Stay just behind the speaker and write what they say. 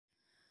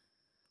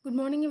Good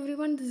morning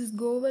everyone, this is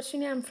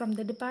Govarshini. I am from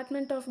the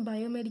Department of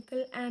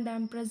Biomedical and I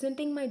am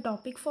presenting my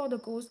topic for the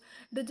course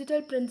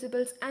Digital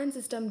Principles and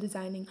System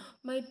Designing.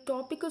 My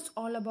topic is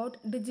all about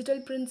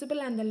digital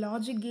principle and the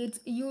logic gates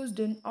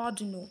used in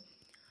Arduino.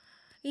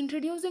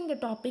 Introducing the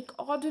topic,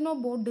 Arduino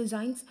board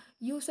designs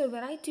use a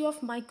variety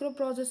of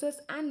microprocessors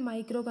and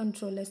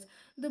microcontrollers.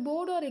 The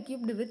board are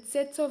equipped with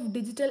sets of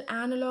digital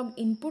analog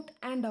input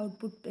and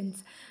output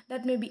pins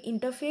that may be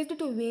interfaced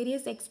to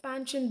various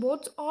expansion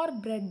boards or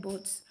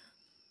breadboards.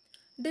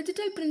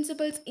 Digital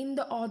principles in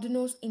the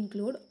Arduinos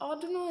include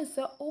Arduino is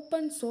an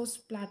open source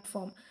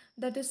platform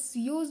that is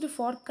used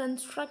for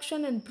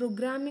construction and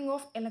programming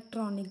of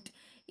electronics.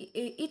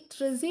 It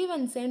receives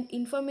and sends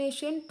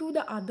information to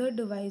the other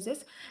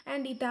devices,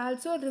 and it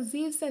also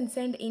receives and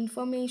sends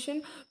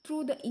information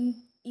through the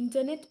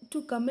internet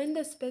to command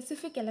the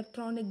specific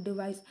electronic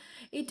device.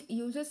 It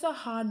uses a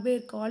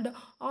hardware called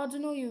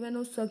Arduino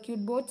Uno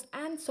circuit boards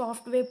and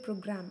software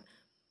program.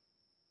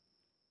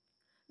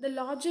 The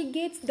logic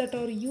gates that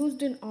are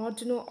used in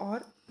Arduino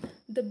are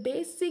the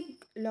basic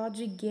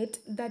logic gate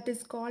that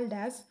is called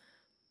as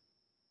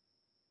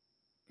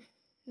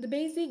the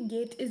basic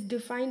gate is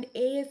defined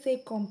as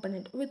a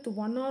component with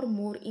one or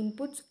more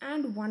inputs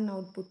and one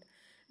output.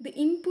 The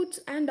inputs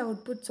and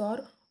outputs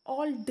are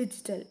all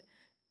digital.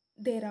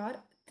 There are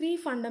three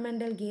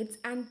fundamental gates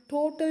and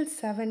total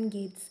seven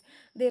gates.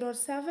 There are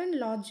seven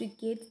logic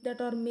gates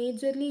that are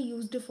majorly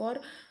used for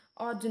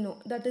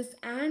Arduino, that is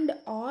AND,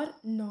 OR,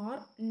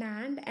 NOR,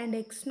 NAND, and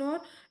XNOR,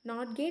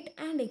 NOT gate,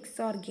 and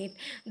XOR gate.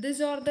 These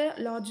are the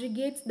logic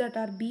gates that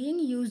are being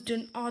used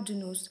in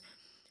Arduinos.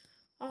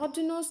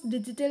 Arduino's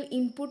digital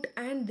input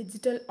and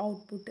digital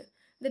output.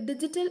 The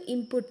digital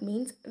input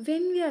means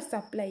when we are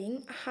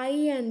supplying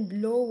high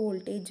and low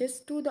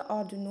voltages to the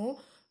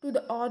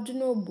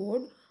Arduino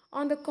board.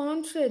 On the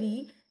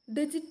contrary,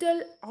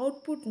 digital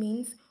output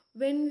means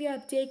when we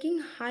are taking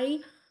high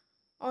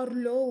or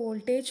low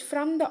voltage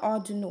from the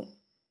Arduino.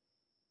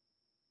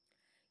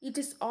 It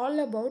is all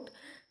about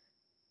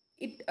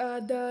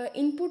the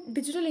input,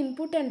 digital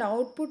input and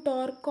output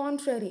are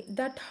contrary,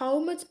 that how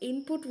much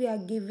input we are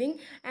giving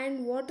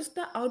and what is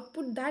the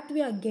output that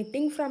we are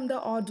getting from the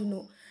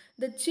Arduino.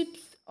 The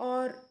chips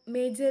are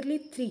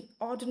majorly three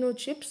Arduino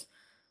chips.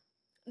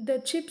 The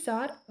chips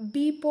are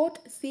B port,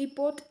 C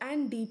port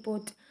and D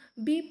port.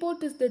 B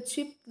port is the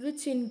chip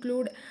which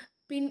include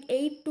pin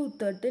 8 to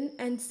 13,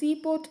 and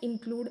C port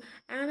include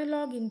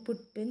analog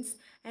input pins,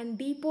 and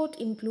D port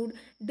include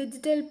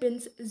digital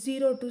pins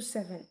 0 to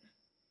 7.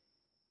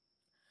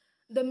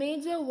 The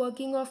major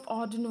working of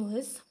Arduino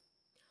is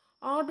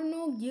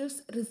Arduino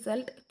gives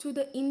result to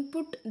the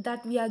input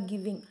that we are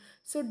giving.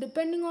 So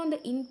depending on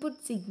the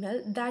input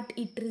signal that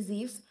it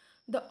receives,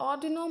 the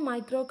Arduino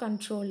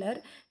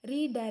microcontroller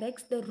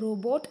redirects the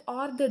robot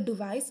or the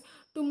device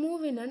to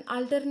move in an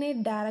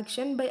alternate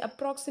direction by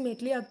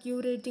approximately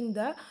accurating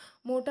the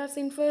motor's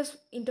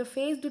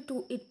interfaced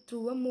to it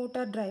through a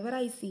motor driver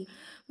IC.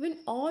 When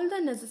all the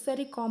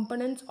necessary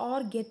components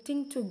are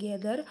getting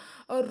together,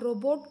 a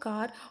robot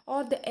car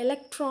or the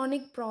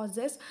electronic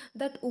process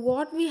that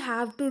what we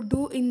have to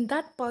do in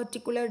that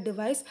particular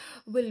device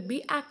will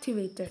be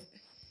activated.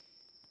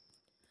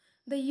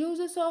 The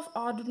uses of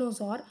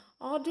Arduinos are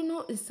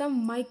Arduino is a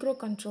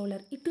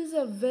microcontroller. It is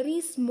a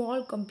very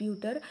small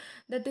computer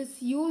that is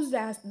used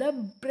as the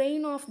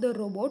brain of the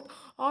robot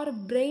or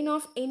brain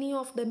of any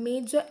of the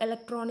major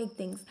electronic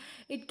things.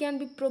 It can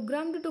be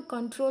programmed to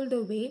control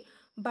the way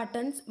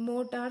buttons,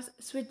 motors,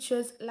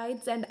 switches,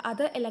 lights and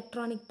other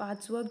electronic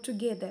parts work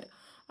together.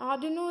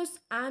 Arduino is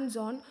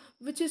hands-on,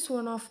 which is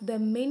one of the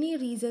many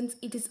reasons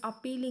it is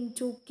appealing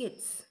to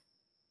kids.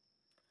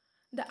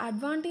 The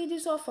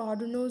advantages of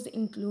Arduinos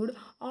include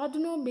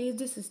Arduino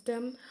based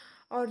system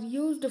are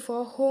used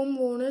for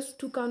homeowners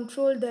to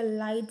control the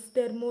lights,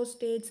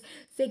 thermostats,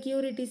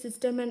 security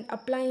system and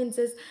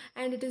appliances,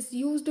 and it is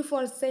used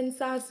for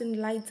sensors in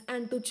lights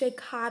and to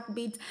check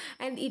heartbeats,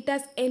 and it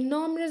has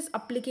enormous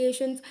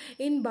applications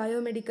in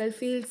biomedical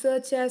fields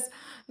such as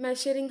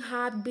measuring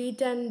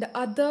heartbeat and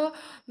other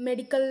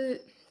medical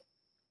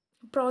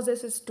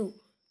processes too.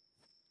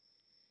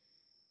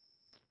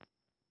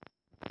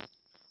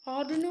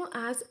 Arduino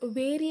has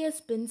various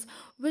pins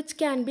which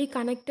can be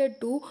connected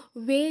to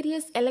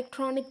various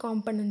electronic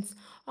components.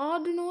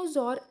 Arduinos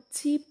are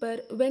cheaper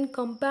when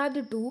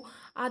compared to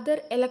other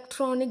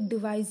electronic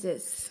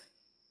devices.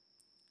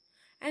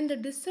 And the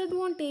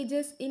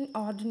disadvantages in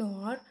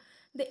Arduino are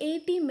the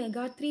 80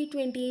 mega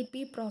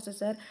 328p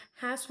processor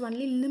has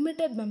only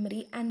limited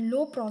memory and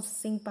low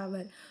processing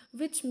power,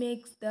 which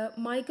makes the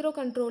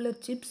microcontroller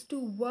chips to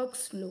work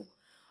slow.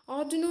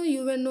 Arduino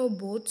UNO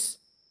boards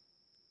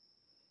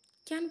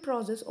can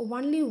process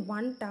only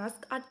one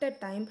task at a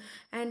time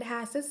and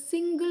has a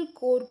single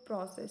core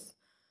process.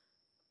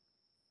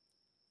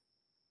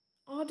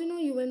 Arduino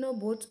UNO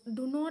boards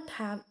do not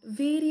have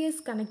various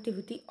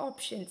connectivity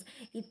options.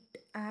 It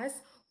has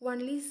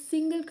only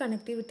single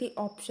connectivity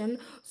option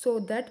so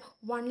that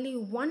only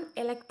one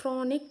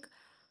electronic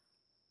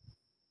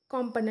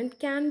component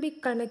can be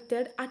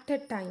connected at a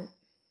time.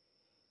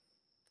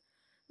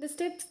 The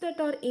steps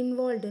that are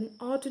involved in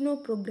Arduino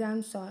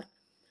programs are: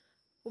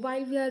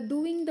 while we are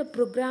doing the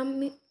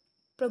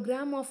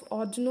program of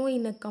Arduino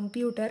in a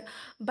computer,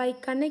 by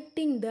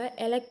connecting the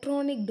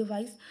electronic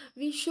device,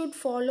 we should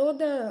follow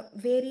the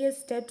various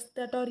steps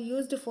that are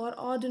used for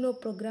Arduino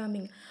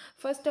programming.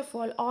 First of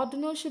all,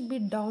 Arduino should be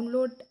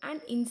download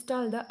and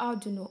install the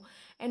Arduino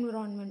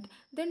environment.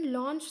 Then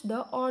launch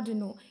the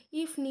Arduino.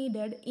 If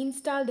needed,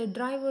 install the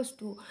drivers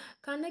too.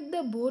 Connect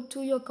the board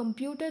to your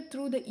computer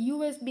through the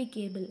USB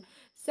cable.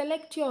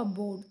 Select your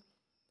board.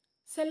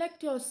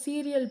 Select your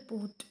serial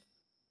port,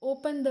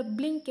 open the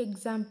blink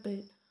example,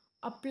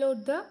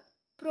 upload the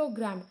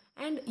program,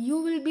 and you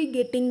will be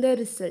getting the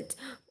results.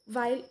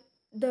 While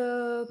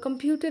the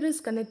computer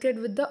is connected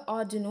with the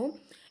Arduino,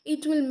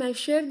 it will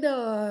measure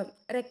the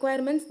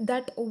requirements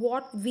that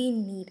what we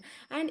need,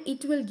 and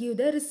it will give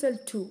the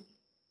result too.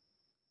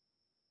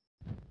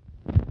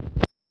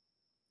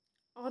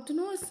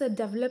 Arduino is a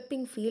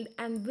developing field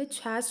and which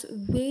has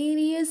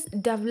various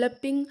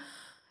developing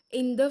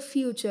in the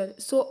future.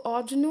 So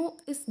Arduino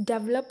is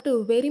developed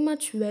very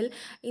much well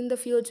in the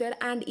future,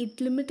 and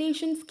its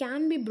limitations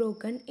can be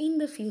broken in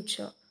the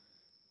future.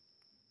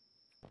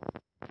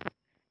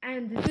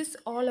 And this is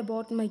all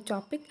about my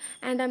topic,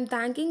 and I'm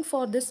thanking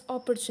for this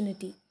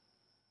opportunity.